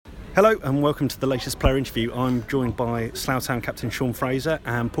Hello and welcome to the latest player interview. I'm joined by Slough Town captain Sean Fraser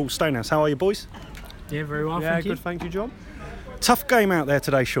and Paul Stoney. How are you, boys? Yeah, very well, Yeah, thank you. good, thank you, John. Tough game out there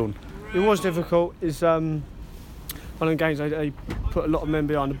today, Sean. It was difficult. It's one of the games they put a lot of men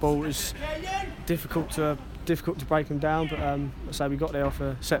behind the ball. It's difficult to break them down, but I say we got there off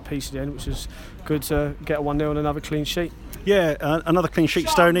a set piece at the end, which is good to get a 1-0 and another clean sheet. Yeah, another clean sheet,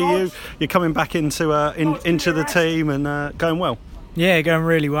 Stoney. You're coming back into the team and going well. Yeah, going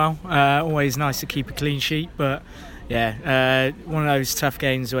really well. Always nice to keep a clean sheet, but yeah, one of those tough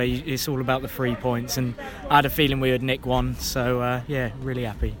games where it's all about the 3 points, and I had a feeling we would nick one, so yeah, really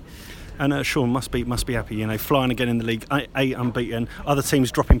happy. And Sean must be happy, you know, flying again in the league, 8 unbeaten, other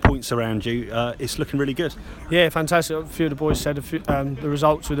teams dropping points around you. It's looking really good. Yeah, fantastic. A few of the boys said the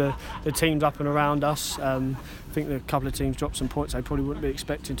results with the teams up and around us. I think a couple of teams dropped some points they probably wouldn't be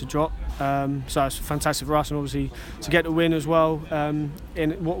expecting to drop. So it's fantastic for us, and obviously to get the win as well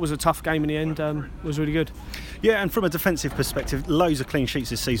in what was a tough game in the end was really good. Yeah, and from a defensive perspective, loads of clean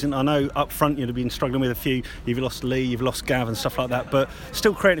sheets this season. I know up front you've been struggling with a few. You've lost Lee, you've lost Gav and stuff like that, but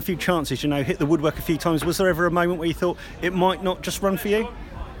still creating a few chances, you know, hit the woodwork a few times. Was there ever a moment where you thought it might not just run for you?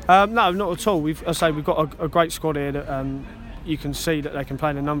 No, not at all. We've got a great squad here that you can see that they can play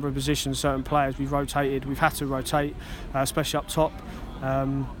in a number of positions, certain players. We've had to rotate, especially up top.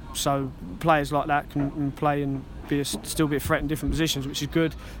 So players like that can play and still be a threat in different positions, which is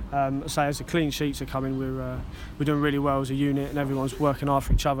good. As the clean sheets are coming, we're doing really well as a unit, and everyone's working hard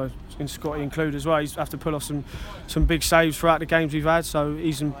for each other, in Scotty included as well. He's have to pull off some big saves throughout the games we've had, so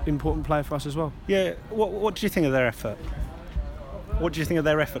he's an important player for us as well. Yeah, what do you think of their effort? What do you think of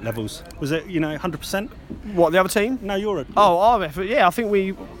their effort levels? Was it, 100%? What, the other team? No, you're our effort. Yeah, I think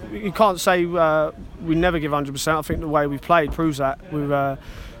you can't say we never give 100%. I think the way we've played proves that.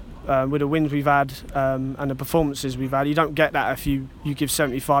 With the wins we've had and the performances we've had, you don't get that if you give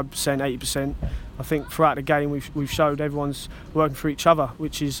 75%, 80%. I think throughout the game we've showed everyone's working for each other,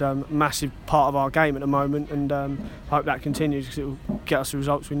 which is a massive part of our game at the moment, and I hope that continues because it will get us the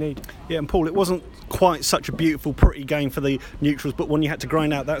results we need. Yeah, and Paul, it wasn't quite such a beautiful, pretty game for the neutrals, but when you had to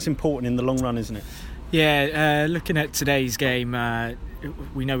grind out, that's important in the long run, isn't it? Yeah, looking at today's game,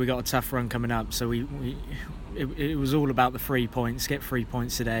 we know we got a tough run coming up, so it was all about the 3 points, get 3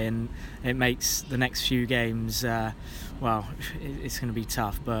 points today, and it makes the next few games, it's going to be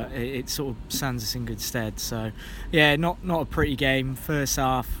tough, but it sort of stands us in good stead. So, yeah, not a pretty game. First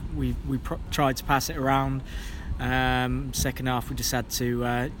half, we tried to pass it around. Second half, we just had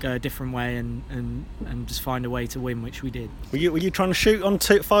to go a different way and just find a way to win, which we did. Were you trying to shoot on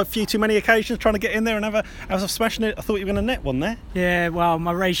a few too many occasions, trying to get in there and have a smashing it? I thought you were going to net one there. Yeah, well,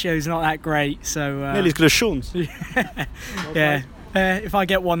 my ratio's not that great, so nearly as good as Sean's. Yeah. If I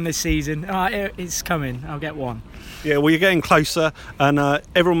get one this season, it's coming. I'll get one. Yeah, well, you're getting closer, and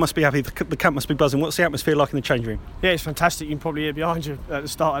everyone must be happy. The camp must be buzzing. What's the atmosphere like in the change room? Yeah, it's fantastic. You can probably hear behind you at the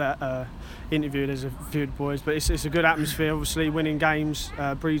start of that interview. There's a few of the boys, but it's a good atmosphere. Obviously, winning games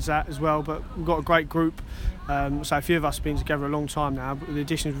breeds that as well. But we've got a great group. So a few of us have been together a long time now. But with the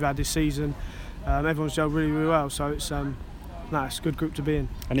additions we've had this season, everyone's gelled really, really well. So it's it's a good group to be in.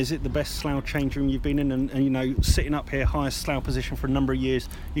 And is it the best Slough change room you've been in? And sitting up here, highest Slough position for a number of years,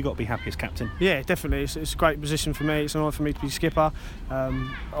 you've got to be happy as captain. Yeah, definitely. It's a great position for me. It's an honour for me to be skipper.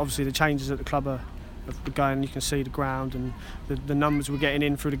 Obviously, the changes at the club are going. You can see the ground and the numbers we're getting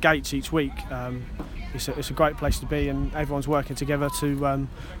in through the gates each week. It's a great place to be, and everyone's working together to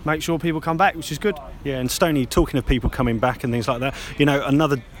make sure people come back, which is good. Yeah, and Stoney, talking of people coming back and things like that,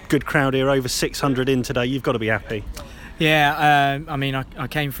 another good crowd here, over 600 in today. You've got to be happy. Yeah, I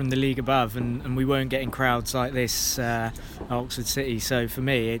came from the league above, and we weren't getting crowds like this at Oxford City. So for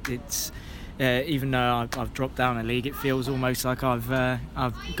me, it's even though I've dropped down a league, it feels almost like I've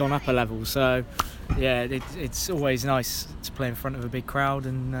gone up a level. So yeah, it's always nice to play in front of a big crowd,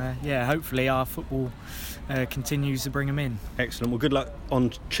 and hopefully our football continues to bring them in. Excellent. Well, good luck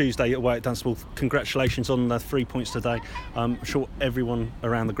on Tuesday away at Dunstable. Congratulations on the 3 points today. I'm sure everyone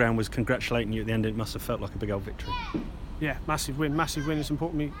around the ground was congratulating you at the end. It must have felt like a big old victory. Yeah, massive win. It's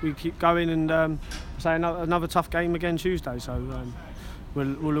important we keep going, and say another tough game again Tuesday. So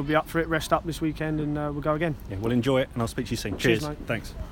we'll be up for it. Rest up this weekend, and we'll go again. Yeah, we'll enjoy it, and I'll speak to you soon. Cheers mate. Thanks.